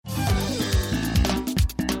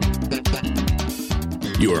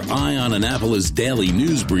Your Eye on Annapolis daily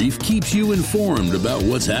news brief keeps you informed about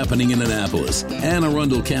what's happening in Annapolis, Anne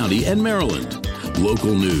Arundel County, and Maryland.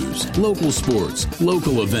 Local news, local sports,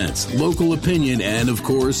 local events, local opinion, and, of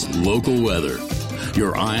course, local weather.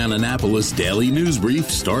 Your Eye on Annapolis daily news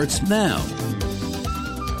brief starts now.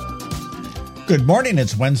 Good morning.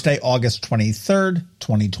 It's Wednesday, August 23rd,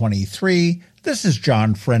 2023. This is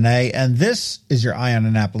John Frenaye, and this is your Eye on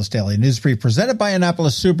Annapolis Daily News Brief presented by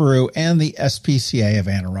Annapolis Subaru and the SPCA of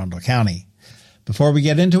Anne Arundel County. Before we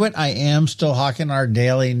get into it, I am still hawking our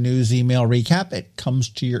daily news email recap. It comes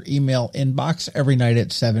to your email inbox every night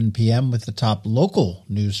at 7 p.m. with the top local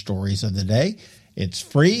news stories of the day. It's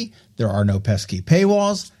free. There are no pesky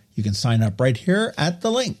paywalls. You can sign up right here at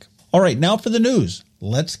the link. All right, now for the news.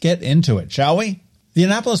 Let's get into it, shall we? The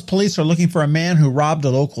Annapolis police are looking for a man who robbed a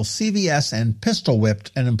local CVS and pistol whipped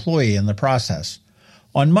an employee in the process.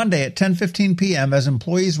 On Monday at 10:15 p.m., as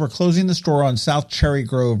employees were closing the store on South Cherry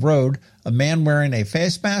Grove Road, a man wearing a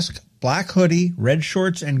face mask, black hoodie, red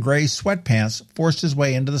shorts, and gray sweatpants forced his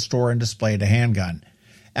way into the store and displayed a handgun.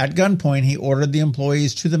 At gunpoint, he ordered the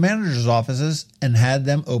employees to the manager's offices and had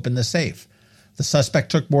them open the safe. The suspect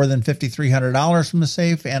took more than $5,300 from the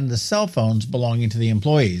safe and the cell phones belonging to the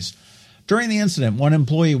employees. During the incident, one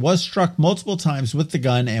employee was struck multiple times with the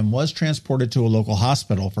gun and was transported to a local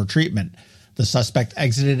hospital for treatment. The suspect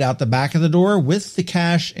exited out the back of the door with the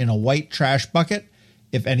cash in a white trash bucket.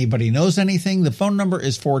 If anybody knows anything, the phone number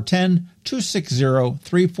is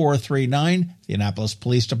 410-260-3439. The Annapolis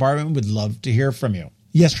Police Department would love to hear from you.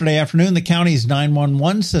 Yesterday afternoon, the county's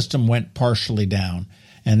 911 system went partially down,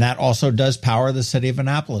 and that also does power the city of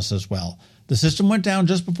Annapolis as well. The system went down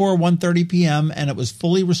just before 1:30 p.m., and it was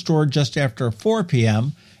fully restored just after 4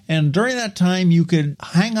 p.m., and during that time, you could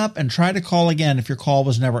hang up and try to call again if your call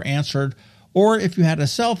was never answered, or if you had a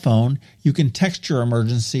cell phone, you can text your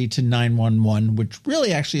emergency to 911, which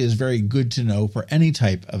really actually is very good to know for any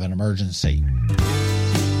type of an emergency.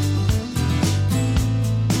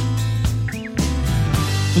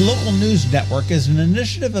 The Local News Network is an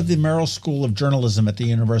initiative of the Merrill School of Journalism at the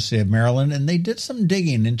University of Maryland, and they did some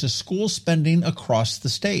digging into school spending across the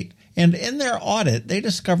state. And in their audit, they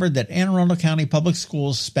discovered that Anne Arundel County Public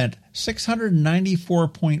Schools spent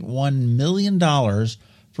 $694.1 million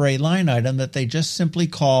for a line item that they just simply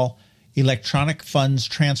call Electronic Funds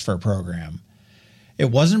Transfer Program. It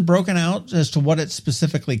wasn't broken out as to what it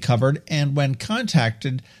specifically covered, and when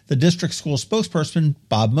contacted, the district school spokesperson,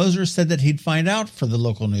 Bob Moser, said that he'd find out for the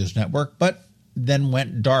Local News Network, but then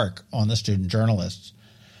went dark on the student journalists.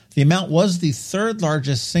 The amount was the third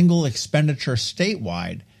largest single expenditure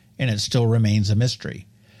statewide, and it still remains a mystery.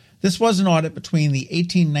 This was an audit between the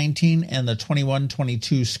 18-19 and the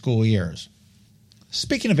 21-22 school years.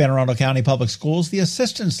 Speaking of Anne Arundel County Public Schools, the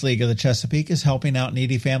Assistance League of the Chesapeake is helping out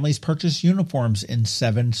needy families purchase uniforms in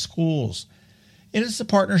 7 schools. It is a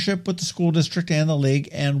partnership with the school district and the league,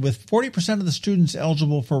 and with 40% of the students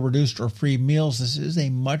eligible for reduced or free meals, this is a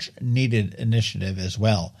much-needed initiative as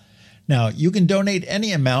well. Now, you can donate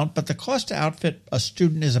any amount, but the cost to outfit a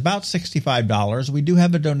student is about $65. We do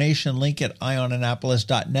have a donation link at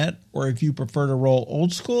eyeonannapolis.net, or if you prefer to roll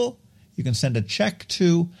old school, you can send a check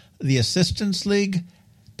to the Assistance League,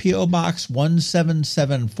 P.O. Box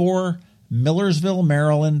 1774, Millersville,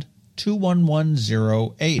 Maryland,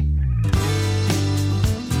 21108.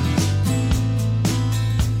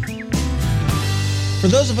 For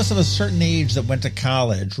those of us of a certain age that went to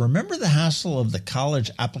college, remember the hassle of the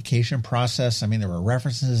college application process? I mean, there were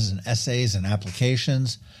references and essays and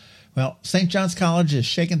applications. Well, St. John's College is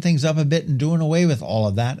shaking things up a bit and doing away with all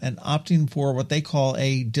of that and opting for what they call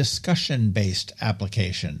a discussion-based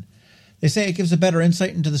application. They say it gives a better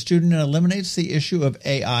insight into the student and eliminates the issue of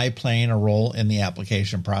AI playing a role in the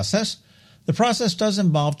application process. The process does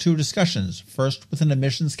involve 2 discussions, first with an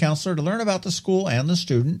admissions counselor to learn about the school and the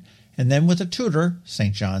student, and then with a tutor,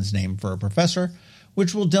 St. John's name for a professor,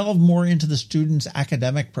 which will delve more into the student's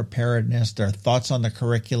academic preparedness, their thoughts on the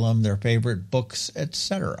curriculum, their favorite books,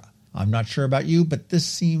 etc. I'm not sure about you, but this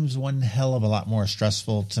seems one hell of a lot more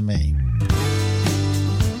stressful to me.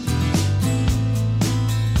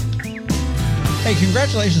 Hey,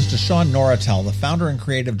 congratulations to Sean Norritel, the founder and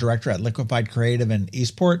creative director at Liquefied Creative in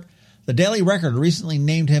Eastport. The Daily Record recently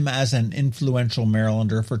named him as an influential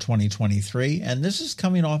Marylander for 2023, and this is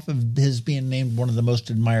coming off of his being named one of the most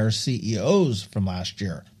admired CEOs from last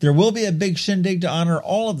year. There will be a big shindig to honor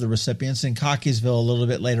all of the recipients in Cockeysville a little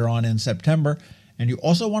bit later on in September, and you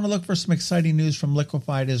also want to look for some exciting news from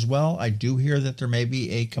Liquefied as well. I do hear that there may be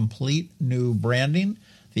a complete new branding,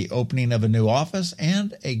 the opening of a new office,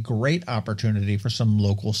 and a great opportunity for some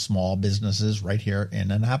local small businesses right here in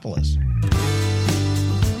Annapolis.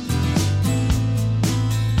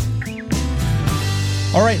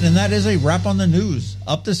 All right, and that is a wrap on the news.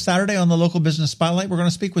 Up this Saturday on the Local Business Spotlight, we're going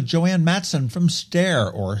to speak with Joanne Matson from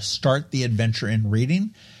STARE, or Start the Adventure in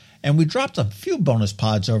Reading. And we dropped a few bonus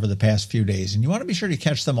pods over the past few days, and you want to be sure to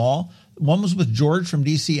catch them all. One was with George from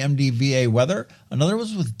DCMD VA Weather. Another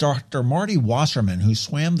was with Dr. Marty Wasserman, who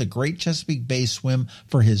swam the Great Chesapeake Bay Swim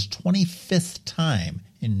for his 25th time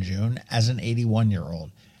in June as an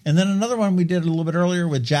 81-year-old. And then another one we did a little bit earlier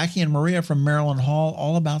with Jackie and Maria from Maryland Hall,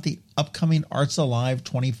 all about the upcoming Arts Alive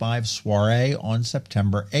 25 soiree on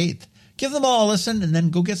September 8th. Give them all a listen and then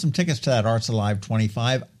go get some tickets to that Arts Alive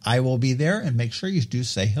 25. I will be there, and make sure you do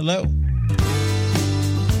say hello.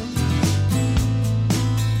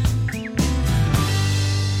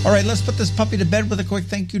 All right, let's put this puppy to bed with a quick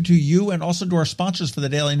thank you to you and also to our sponsors for the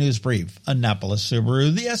Daily News Brief: Annapolis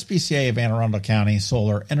Subaru, the SPCA of Anne Arundel County,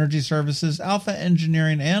 Solar Energy Services, Alpha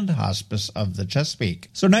Engineering, and Hospice of the Chesapeake.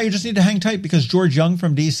 So now you just need to hang tight, because George Young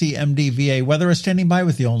from DCMD VA Weather is standing by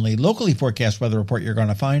with the only locally forecast weather report you're going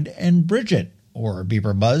to find, and Bridget, or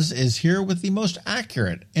Beeper Buzz, is here with the most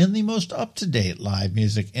accurate and the most up-to-date live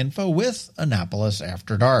music info with Annapolis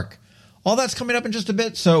After Dark. All that's coming up in just a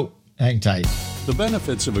bit, so hang tight. The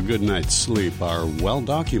benefits of a good night's sleep are well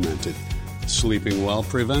documented. Sleeping well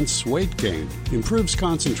prevents weight gain, improves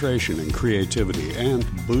concentration and creativity, and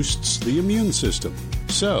boosts the immune system.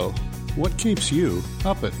 So, what keeps you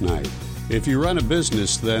up at night? If you run a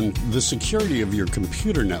business, then the security of your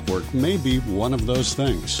computer network may be one of those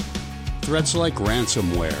things. Threats like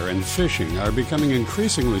ransomware and phishing are becoming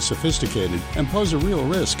increasingly sophisticated and pose a real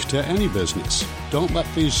risk to any business. Don't let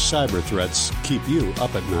these cyber threats keep you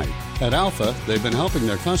up at night. At Alpha, they've been helping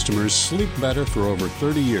their customers sleep better for over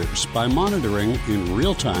 30 years by monitoring in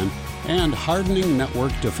real time and hardening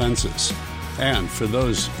network defenses. And for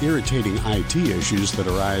those irritating IT issues that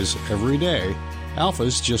arise every day,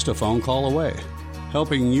 Alpha's just a phone call away,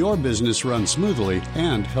 helping your business run smoothly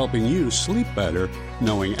and helping you sleep better,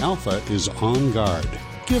 knowing Alpha is on guard.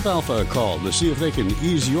 Give Alpha a call to see if they can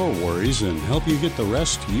ease your worries and help you get the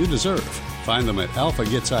rest you deserve. Find them at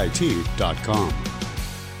alphagetsit.com.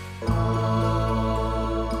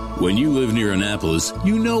 When you live near Annapolis,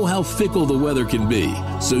 you know how fickle the weather can be.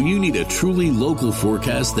 So you need a truly local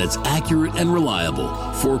forecast that's accurate and reliable.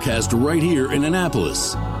 Forecast right here in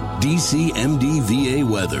Annapolis. DCMD VA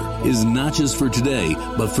Weather is not just for today,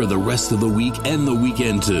 but for the rest of the week and the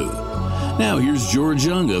weekend too. Now here's George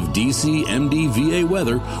Young of DCMD VA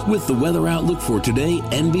Weather with the weather outlook for today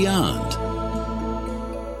and beyond.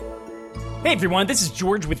 Hey everyone, this is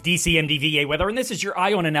George with DCMD VA Weather, and this is your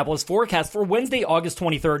Eye on Annapolis forecast for Wednesday, August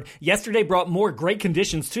 23rd. Yesterday brought more great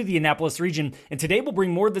conditions to the Annapolis region, and today will bring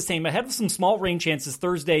more of the same ahead of some small rain chances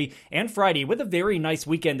Thursday and Friday with a very nice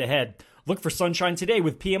weekend ahead. Look for sunshine today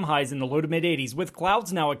with PM highs in the low to mid 80s, with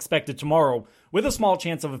clouds now expected tomorrow, with a small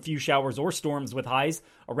chance of a few showers or storms with highs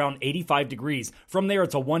around 85 degrees. From there,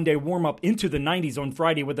 it's a one-day warm-up into the 90s on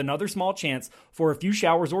Friday with another small chance for a few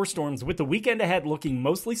showers or storms, with the weekend ahead looking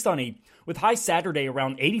mostly sunny, with highs Saturday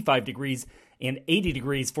around 85 degrees and 80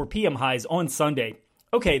 degrees for PM highs on Sunday.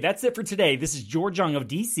 Okay, that's it for today. This is George Young of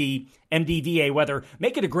DC MDVA Weather.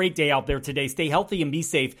 Make it a great day out there today. Stay healthy and be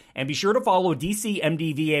safe. And be sure to follow DC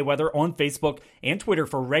MDVA Weather on Facebook and Twitter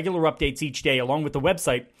for regular updates each day, along with the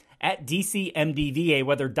website at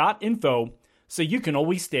dcmdvaweather.info, so you can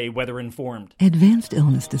always stay weather informed. Advanced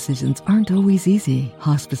illness decisions aren't always easy.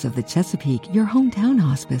 Hospice of the Chesapeake, your hometown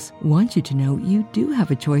hospice, wants you to know you do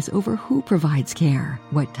have a choice over who provides care,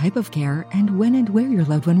 what type of care, and when and where your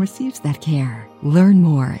loved one receives that care. Learn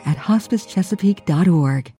more at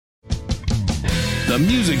hospicechesapeake.org. The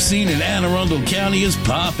music scene in Anne Arundel County is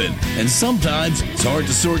popping, and sometimes it's hard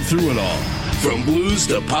to sort through it all. From blues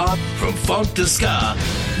to pop, from funk to ska,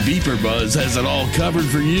 Beeper Buzz has it all covered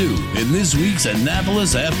for you in this week's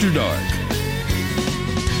Annapolis After Dark.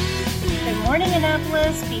 Good morning,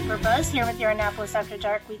 Annapolis. Beeper Buzz here with your Annapolis After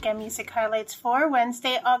Dark weekend music highlights for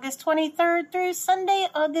Wednesday, August 23rd through Sunday,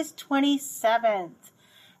 August 27th.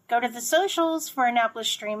 Go to the socials for Annapolis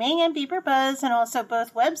Streaming and Beeper Buzz, and also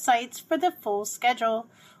both websites for the full schedule.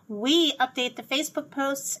 We update the Facebook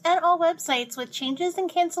posts and all websites with changes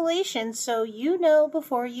and cancellations so you know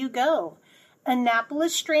before you go.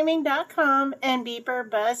 AnnapolisStreaming.com and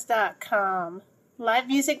BeeperBuzz.com. Live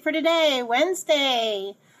music for today,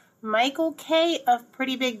 Wednesday. Michael K. of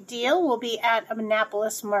Pretty Big Deal will be at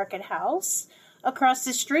Annapolis Market House. Across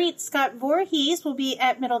the street, Scott Voorhees will be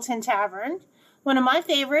at Middleton Tavern. One of my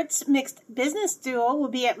favorites, Mixed Business Duo, will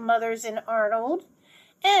be at Mother's in Arnold.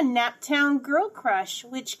 And Naptown Girl Crush,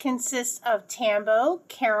 which consists of Tambo,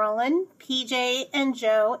 Carolyn, PJ, and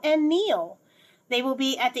Joe, and Neil. They will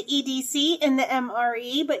be at the EDC in the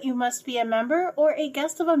MRE, but you must be a member or a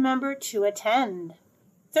guest of a member to attend.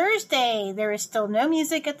 Thursday, there is still no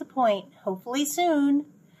music at the Point. Hopefully soon.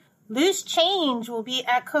 Loose Change will be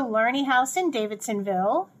at Killarney House in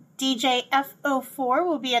Davidsonville. DJ F04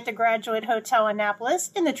 will be at the Graduate Hotel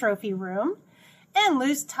Annapolis in the Trophy Room. And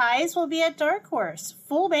Loose Ties will be at Dark Horse,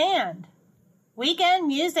 full band. Weekend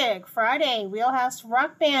music. Friday, Wheelhouse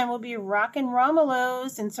Rock Band will be rockin'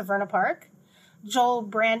 Romulo's in Severna Park. Joel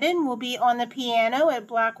Brandon will be on the piano at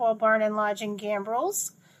Blackwell Barn and Lodge in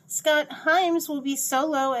Gambrills. Scott Himes will be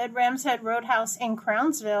solo at Ramshead Roadhouse in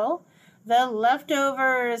Crownsville. The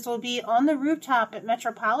Leftovers will be on the rooftop at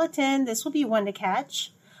Metropolitan. This will be one to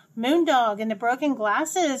catch. Moondog and the Broken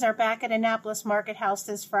Glasses are back at Annapolis Market House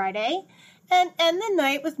this Friday. And end the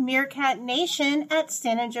night with Meerkat Nation at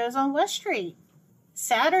Santa Joe's on West Street.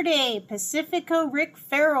 Saturday, Pacifico Rick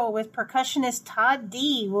Farrell with percussionist Todd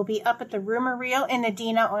D will be up at the Rumor Reel in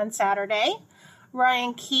Adena on Saturday.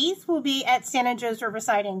 Ryan Keith will be at Santa Joe's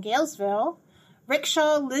Riverside in Galesville.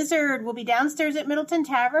 Rickshaw Lizard will be downstairs at Middleton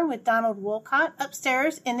Tavern with Donald Wolcott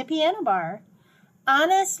upstairs in the piano bar.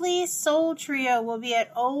 Honestly Soul Trio will be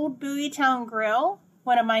at Old Bowiestown Grill.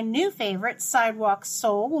 One of my new favorites, Sidewalk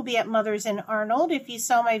Soul, will be at Mother's in Arnold. If you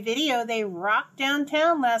saw my video, they rocked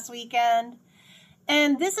downtown last weekend.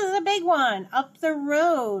 And this is a big one, up the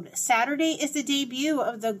road. Saturday is the debut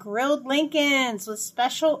of the Grilled Lincolns with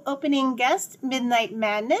special opening guest Midnight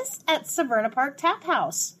Madness at Severna Park Tap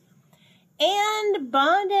House. And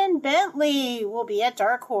Bond and Bentley will be at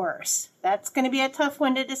Dark Horse. That's going to be a tough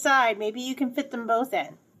one to decide. Maybe you can fit them both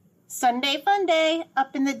in. Sunday Fun Day,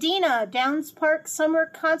 up in the Dena, Downs Park Summer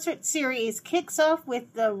Concert Series kicks off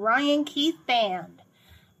with the Ryan Keith Band.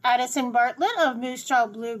 Addison Bartlett of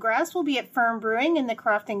Moosejaw Bluegrass will be at Firm Brewing in the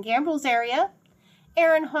Crofton Gambrills area.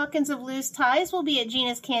 Aaron Hawkins of Loose Ties will be at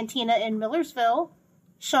Gina's Cantina in Millersville.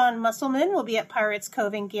 Sean Musselman will be at Pirates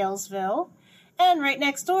Cove in Galesville. And right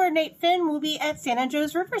next door, Nate Finn will be at Santa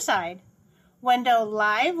Joe's Riverside. Wendell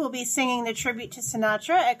Live will be singing the tribute to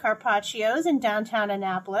Sinatra at Carpaccio's in downtown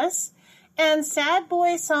Annapolis. And Sad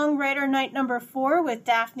Boy Songwriter Night No. 4 with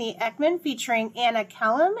Daphne Ekman featuring Anna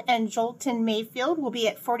Callum and Jolton Mayfield will be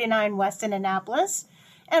at 49 West in Annapolis.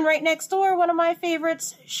 And right next door, one of my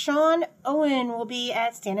favorites, Sean Owen, will be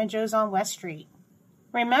at Santa Joe's on West Street.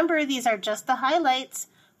 Remember, these are just the highlights.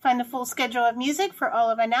 Find the full schedule of music for all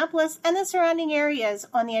of Annapolis and the surrounding areas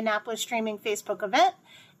on the Annapolis Streaming Facebook event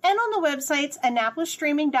and on the websites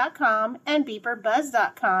AnnapolisStreaming.com and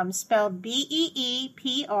BeeperBuzz.com, spelled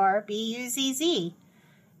BeeperBuzz.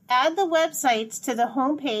 Add the websites to the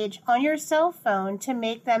homepage on your cell phone to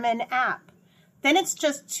make them an app. Then it's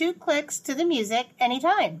just 2 clicks to the music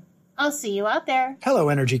anytime. I'll see you out there. Hello,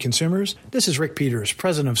 energy consumers. This is Rick Peters,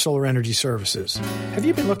 president of Solar Energy Services. Have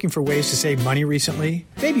you been looking for ways to save money recently?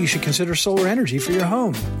 Maybe you should consider solar energy for your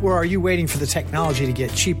home. Or are you waiting for the technology to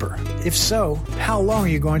get cheaper? If so, how long are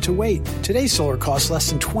you going to wait? Today's solar costs less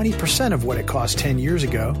than 20% of what it cost 10 years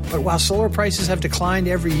ago. But while solar prices have declined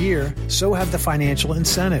every year, so have the financial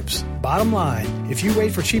incentives. Bottom line, if you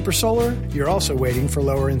wait for cheaper solar, you're also waiting for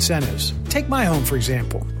lower incentives. Take my home, for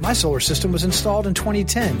example. My solar system was installed in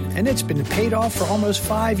 2010, and it's been paid off for almost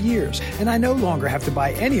 5 years, and I no longer have to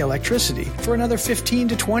buy any electricity for another 15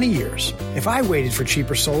 to 20 years. If I waited for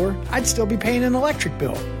cheaper solar, I'd still be paying an electric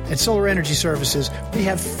bill. At Solar Energy Services, we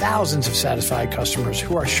have thousands of satisfied customers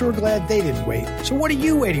who are sure glad they didn't wait. So what are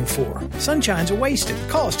you waiting for? Sunshine's a wasted.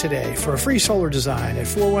 Call us today for a free solar design at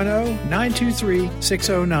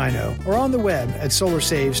 410-923-6090 or on the web at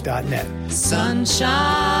solarsaves.net.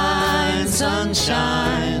 Sunshine,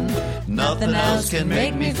 sunshine, nothing else can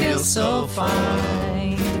make me feel so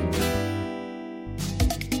fine.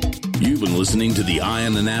 You've been listening to the Eye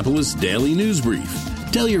on Annapolis Daily News Brief.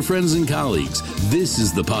 Tell your friends and colleagues, this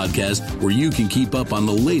is the podcast where you can keep up on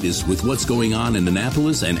the latest with what's going on in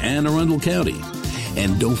Annapolis and Anne Arundel County.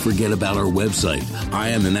 And don't forget about our website,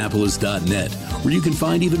 eyeonannapolis.net, where you can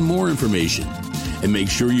find even more information. And make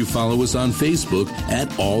sure you follow us on Facebook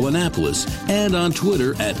at All Annapolis and on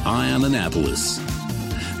Twitter at Eye on Annapolis.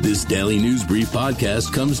 This Daily News Brief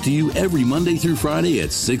podcast comes to you every Monday through Friday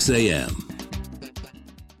at 6 a.m.